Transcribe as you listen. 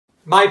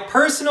My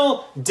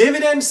personal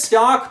dividend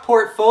stock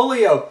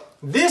portfolio.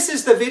 This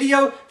is the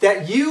video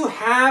that you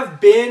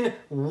have been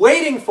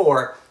waiting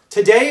for.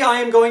 Today I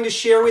am going to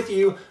share with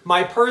you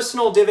my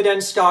personal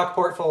dividend stock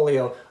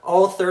portfolio.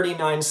 All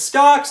 39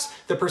 stocks,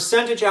 the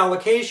percentage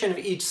allocation of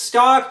each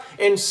stock,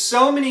 and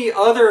so many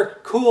other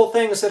cool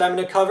things that I'm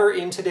going to cover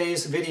in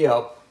today's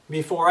video.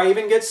 Before I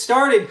even get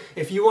started,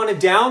 if you want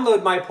to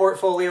download my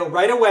portfolio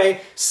right away,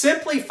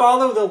 simply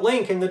follow the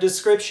link in the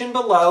description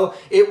below.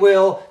 It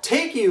will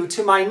take you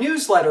to my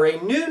newsletter,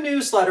 a new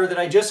newsletter that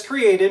I just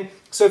created.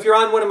 So if you're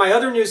on one of my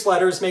other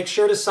newsletters, make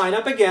sure to sign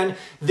up again.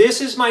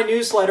 This is my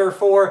newsletter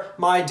for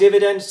my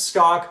dividend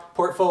stock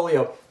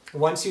portfolio.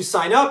 Once you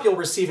sign up, you'll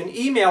receive an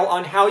email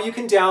on how you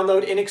can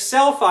download an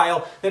Excel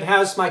file that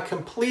has my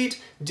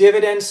complete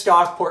dividend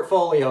stock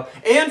portfolio.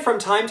 And from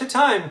time to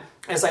time,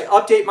 as I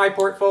update my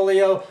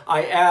portfolio,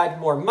 I add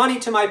more money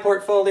to my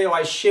portfolio,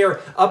 I share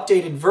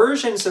updated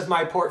versions of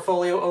my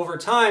portfolio over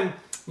time,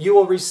 you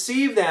will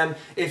receive them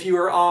if you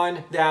are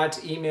on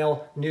that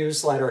email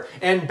newsletter.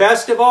 And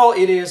best of all,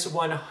 it is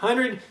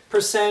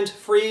 100%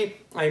 free.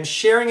 I'm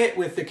sharing it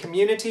with the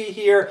community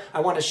here.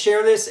 I want to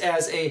share this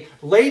as a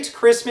late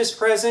Christmas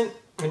present,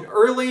 an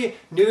early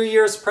New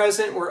Year's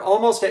present. We're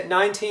almost at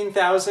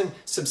 19,000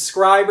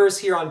 subscribers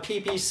here on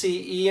PPC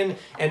Ian,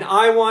 and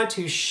I want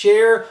to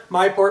share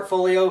my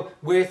portfolio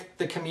with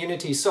the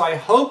community. So I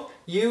hope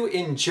you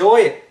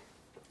enjoy it.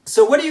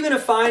 So what are you going to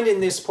find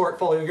in this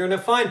portfolio? You're going to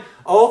find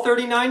all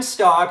 39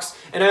 stocks,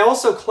 and I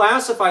also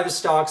classify the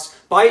stocks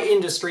by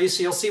industry,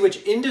 so you'll see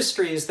which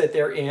industries that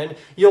they're in.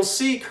 You'll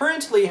see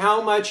currently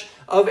how much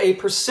of a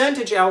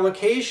percentage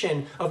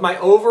allocation of my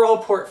overall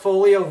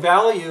portfolio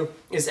value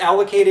is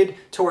allocated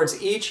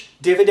towards each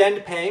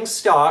dividend-paying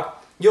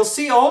stock. You'll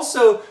see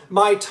also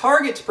my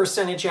target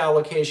percentage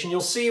allocation.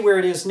 You'll see where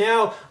it is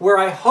now, where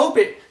I hope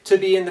it to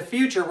be in the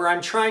future, where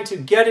I'm trying to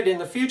get it in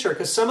the future,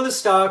 because some of the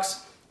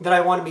stocks that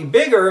I want to be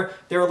bigger,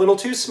 they're a little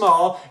too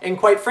small, and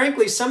quite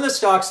frankly, some of the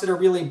stocks that are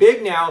really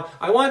big now,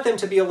 I want them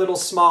to be a little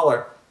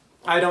smaller.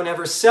 I don't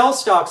ever sell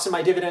stocks in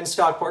my dividend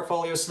stock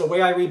portfolio, so the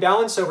way I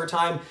rebalance over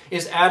time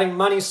is adding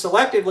money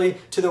selectively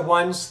to the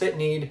ones that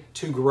need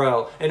to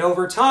grow. And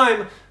over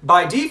time,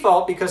 by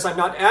default, because I'm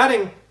not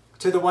adding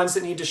to the ones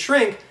that need to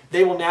shrink,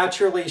 they will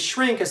naturally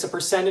shrink as a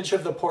percentage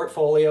of the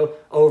portfolio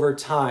over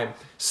time.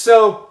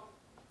 So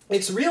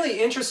it's really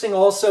interesting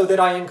also that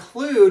I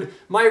include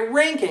my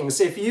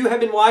rankings. If you have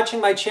been watching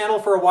my channel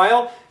for a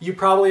while, you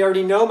probably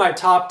already know my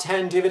top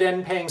 10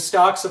 dividend-paying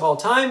stocks of all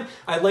time.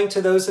 I link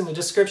to those in the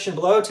description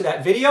below to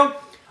that video.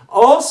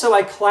 Also,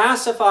 I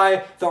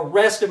classify the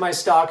rest of my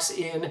stocks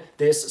in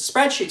this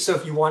spreadsheet. So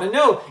if you want to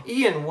know,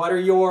 Ian, what are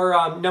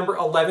your number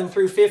 11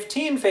 through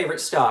 15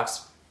 favorite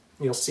stocks?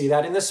 You'll see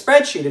that in the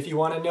spreadsheet. If you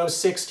want to know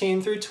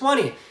 16 through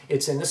 20,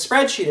 it's in the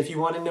spreadsheet. If you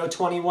want to know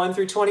 21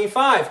 through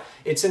 25,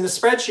 it's in the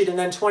spreadsheet, and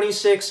then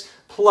 26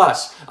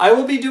 plus. I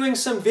will be doing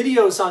some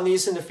videos on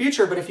these in the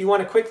future, but if you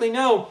want to quickly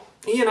know,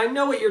 Ian, I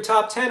know what your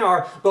top 10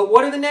 are, but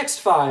what are the next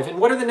 5? And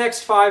what are the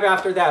next 5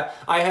 after that?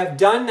 I have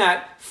done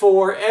that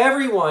for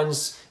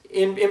everyone's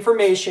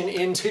information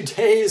in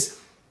today's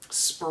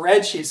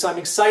spreadsheet, so I'm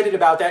excited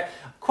about that.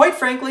 Quite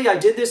frankly, I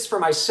did this for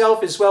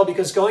myself as well,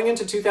 because going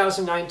into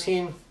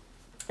 2019,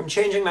 I'm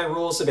changing my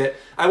rules a bit.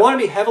 I want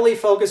to be heavily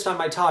focused on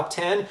my top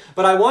 10,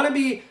 but I want to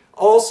be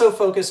also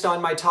focused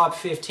on my top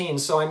 15.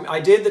 So I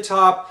did these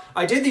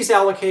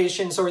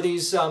allocations or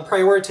these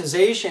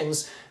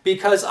prioritizations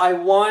because I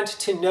want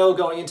to know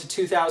going into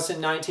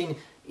 2019,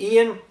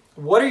 Ian,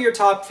 what are your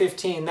top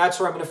 15? That's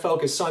where I'm going to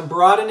focus. So I'm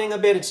broadening a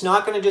bit. It's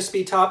not going to just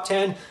be top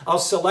 10. I'll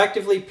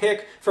selectively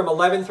pick from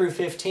 11 through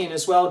 15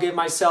 as well, give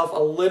myself a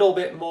little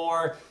bit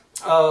more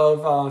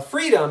of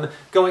freedom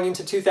going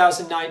into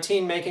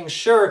 2019, making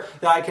sure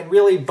that I can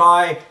really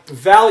buy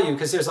value,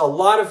 because there's a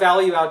lot of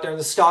value out there in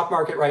the stock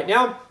market right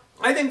now.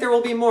 I think there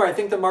will be more. I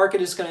think the market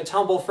is going to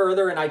tumble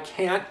further, and I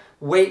can't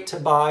wait to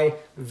buy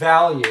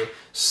value.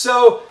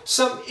 So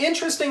some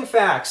interesting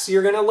facts.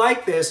 You're going to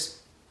like this.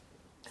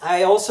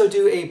 I also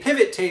do a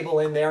pivot table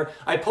in there.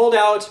 I pulled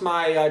out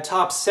my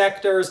top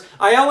sectors.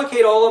 I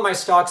allocate all of my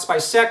stocks by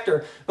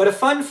sector, but a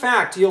fun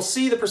fact, you'll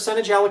see the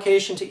percentage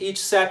allocation to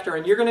each sector,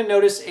 and you're going to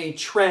notice a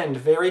trend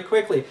very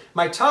quickly.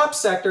 My top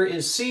sector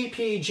is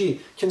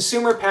CPG,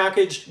 consumer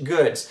packaged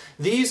goods.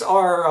 These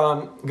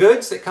are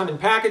goods that come in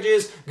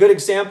packages. Good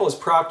example is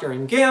Procter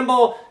 &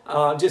 Gamble.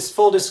 Just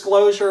full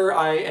disclosure,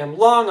 I am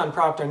long on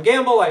Procter &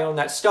 Gamble. I own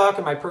that stock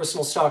in my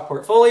personal stock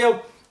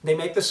portfolio. They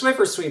make the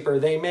Swiffer Sweeper.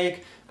 They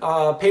make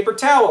paper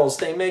towels,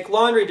 they make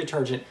laundry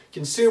detergent,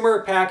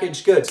 consumer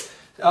packaged goods.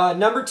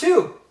 Number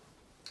 2,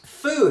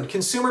 food,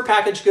 consumer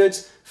packaged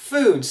goods,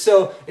 food.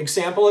 So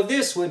example of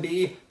this would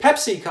be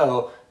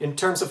PepsiCo. In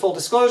terms of full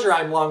disclosure,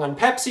 I'm long on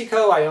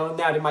PepsiCo. I own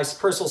that in my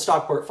personal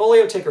stock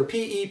portfolio, ticker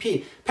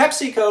PEP.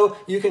 PepsiCo,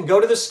 you can go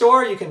to the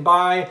store, you can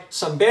buy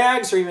some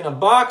bags or even a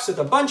box with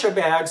a bunch of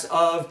bags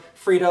of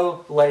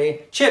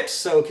Frito-Lay chips.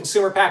 So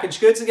consumer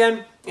packaged goods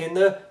again in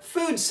the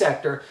food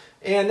sector.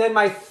 And then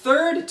my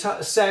third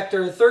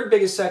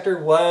biggest sector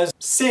was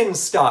SIN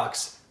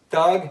stocks,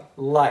 Thug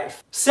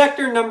Life.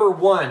 Sector number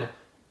 1,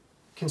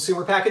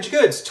 Consumer packaged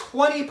goods,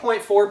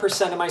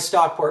 20.4% of my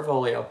stock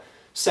portfolio.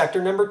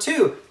 Sector number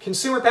 2,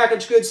 consumer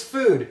packaged goods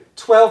food,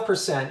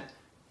 12%.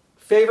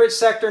 Favorite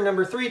sector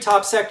number 3,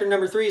 top sector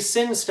number 3,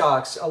 sin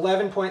stocks,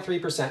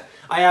 11.3%.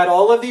 I add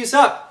all of these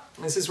up.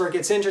 This is where it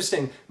gets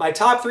interesting. My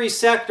top 3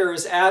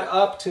 sectors add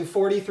up to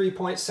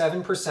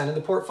 43.7% of the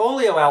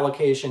portfolio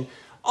allocation.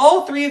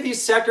 All 3 of these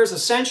sectors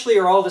essentially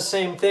are all the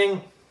same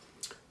thing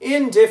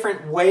in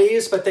different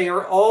ways, but they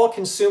are all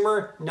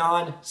consumer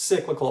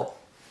non-cyclical.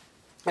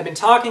 I've been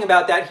talking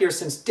about that here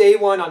since day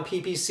 1 on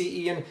PPC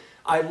Ian.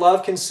 I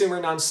love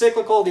consumer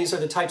non-cyclical. These are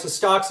the types of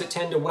stocks that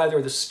tend to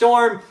weather the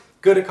storm.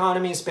 Good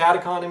economies, bad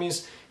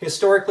economies.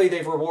 Historically,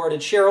 they've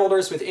rewarded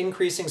shareholders with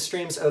increasing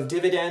streams of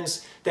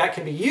dividends that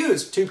can be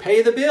used to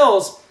pay the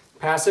bills,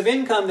 passive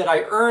income that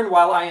I earn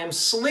while I am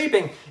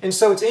sleeping. And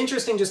so it's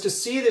interesting just to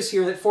see this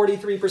here that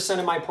 43%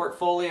 of my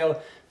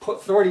portfolio,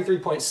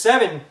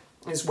 43.7%,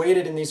 is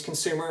weighted in these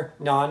consumer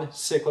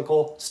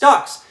non-cyclical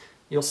stocks.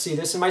 You'll see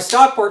this in my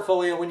stock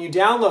portfolio when you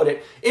download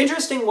it.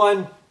 Interesting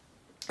one,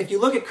 if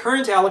you look at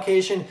current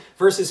allocation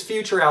versus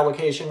future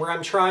allocation, where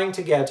I'm trying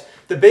to get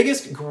the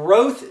biggest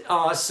growth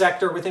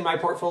sector within my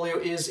portfolio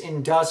is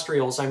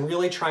industrials. I'm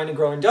really trying to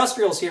grow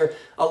industrials here.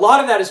 A lot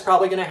of that is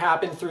probably going to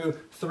happen through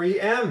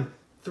 3M.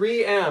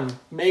 3M,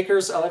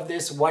 makers of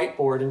this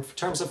whiteboard. In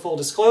terms of full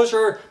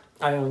disclosure,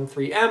 I own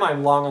 3M.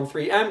 I'm long on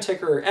 3M,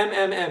 ticker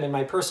MMM in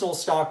my personal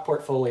stock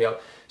portfolio.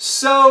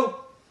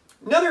 So,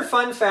 another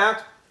fun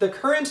fact, the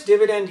current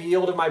dividend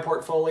yield of my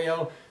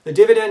portfolio, the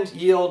dividend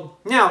yield,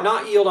 now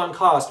not yield on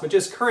cost, but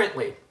just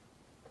currently,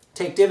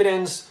 take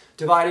dividends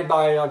divided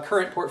by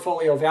current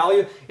portfolio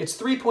value, it's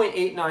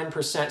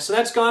 3.89%. So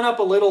that's gone up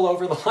a little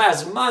over the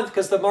last month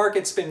because the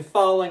market's been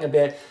falling a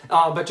bit,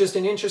 but just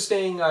an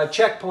interesting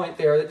checkpoint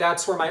there.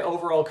 That's where my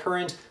overall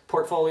current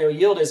portfolio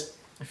yield is.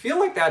 I feel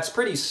like that's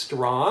pretty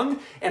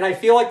strong, and I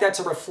feel like that's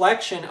a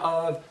reflection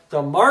of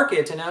the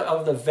market and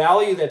of the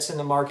value that's in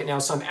the market now.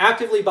 So I'm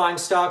actively buying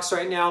stocks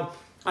right now.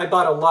 I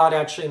bought a lot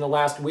actually in the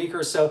last week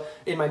or so.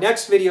 In my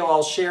next video,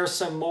 I'll share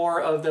some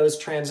more of those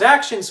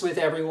transactions with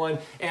everyone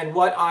and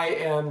what I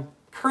am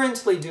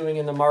currently doing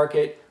in the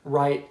market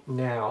right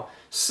now.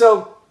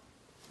 So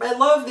I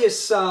love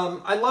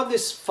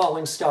this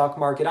falling stock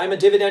market. I'm a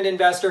dividend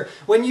investor.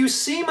 When you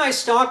see my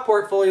stock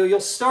portfolio,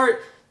 you'll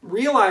start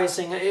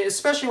realizing,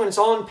 especially when it's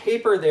all on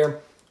paper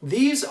there,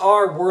 these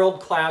are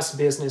world-class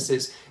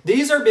businesses.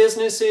 These are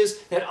businesses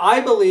that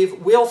I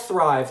believe will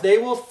thrive. They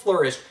will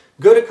flourish.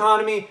 Good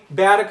economy,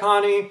 bad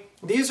economy.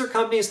 These are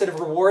companies that have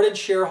rewarded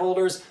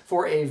shareholders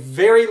for a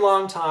very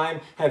long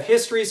time, have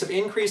histories of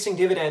increasing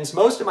dividends.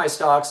 Most of my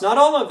stocks, not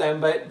all of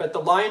them, but the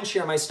lion's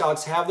share of my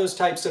stocks have those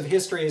types of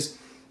histories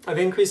of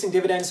increasing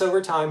dividends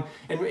over time.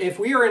 And if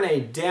we are in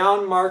a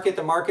down market,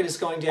 the market is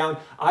going down,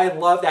 I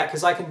love that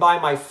because I can buy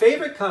my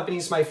favorite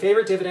companies, my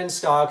favorite dividend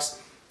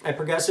stocks at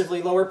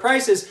progressively lower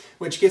prices,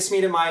 which gets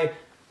me to my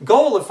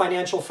goal of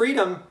financial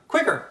freedom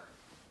quicker.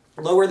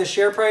 Lower the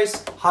share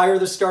price, higher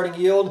the starting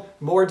yield,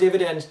 more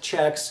dividend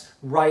checks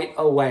right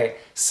away.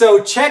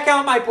 So check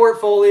out my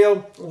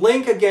portfolio.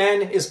 Link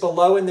again is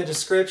below in the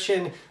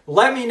description.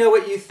 Let me know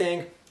what you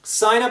think.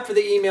 Sign up for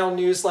the email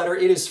newsletter.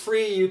 It is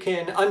free. You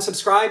can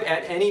unsubscribe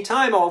at any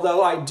time,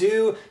 although I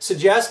do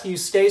suggest you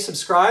stay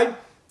subscribed,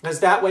 because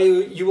that way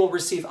you will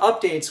receive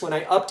updates when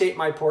I update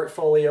my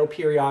portfolio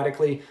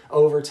periodically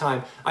over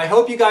time. I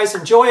hope you guys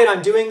enjoy it.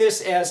 I'm doing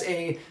this as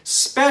a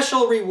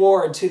special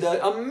reward to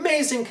the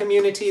amazing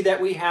community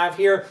that we have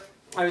here.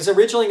 I was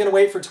originally going to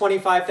wait for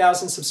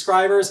 25,000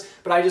 subscribers,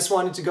 but I just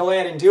wanted to go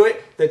ahead and do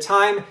it. The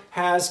time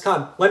has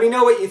come. Let me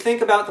know what you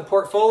think about the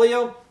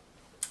portfolio.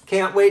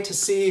 Can't wait to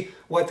see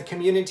what the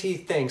community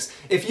thinks.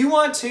 If you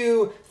want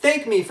to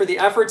thank me for the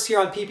efforts here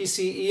on PPC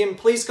Ian,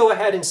 please go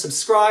ahead and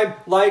subscribe,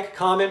 like,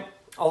 comment.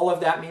 All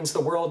of that means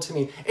the world to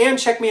me. And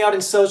check me out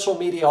in social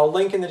media. I'll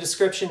link in the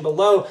description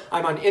below.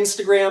 I'm on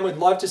Instagram. Would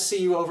love to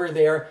see you over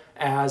there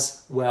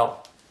as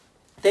well.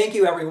 Thank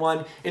you,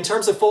 everyone. In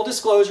terms of full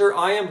disclosure,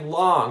 I am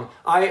long.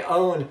 I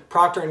own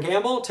Procter &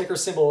 Gamble, ticker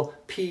symbol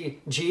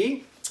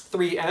PG.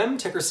 3M,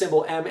 ticker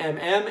symbol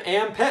MMM,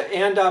 and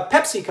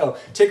PepsiCo,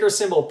 ticker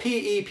symbol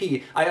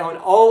PEP. I own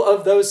all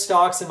of those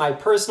stocks in my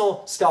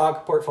personal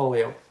stock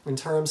portfolio. In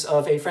terms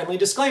of a friendly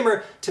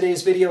disclaimer,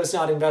 today's video is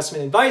not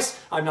investment advice.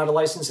 I'm not a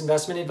licensed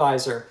investment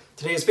advisor.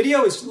 Today's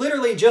video is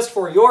literally just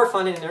for your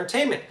fun and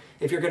entertainment.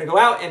 If you're going to go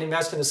out and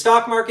invest in the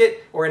stock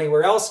market or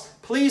anywhere else,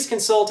 please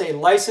consult a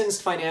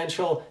licensed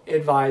financial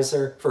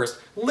advisor first.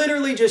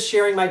 Literally just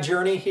sharing my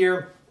journey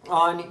here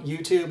on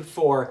YouTube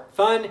for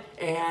fun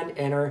and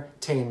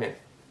entertainment.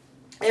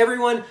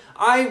 Everyone,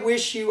 I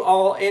wish you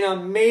all an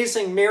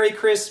amazing Merry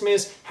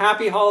Christmas,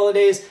 Happy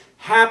Holidays,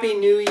 Happy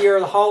New Year.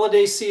 The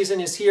holiday season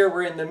is here.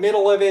 We're in the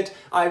middle of it.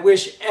 I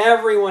wish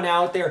everyone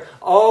out there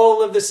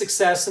all of the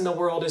success in the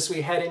world as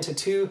we head into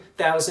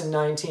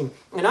 2019.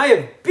 And I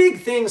have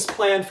big things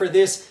planned for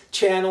this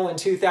channel in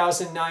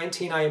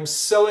 2019. I am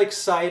so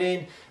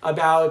excited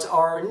about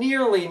our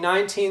nearly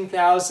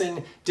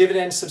 19,000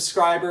 dividend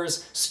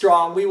subscribers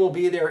strong. We will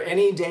be there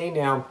any day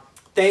now.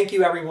 Thank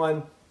you,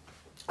 everyone.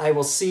 I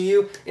will see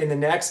you in the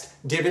next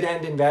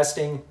dividend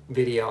investing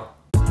video.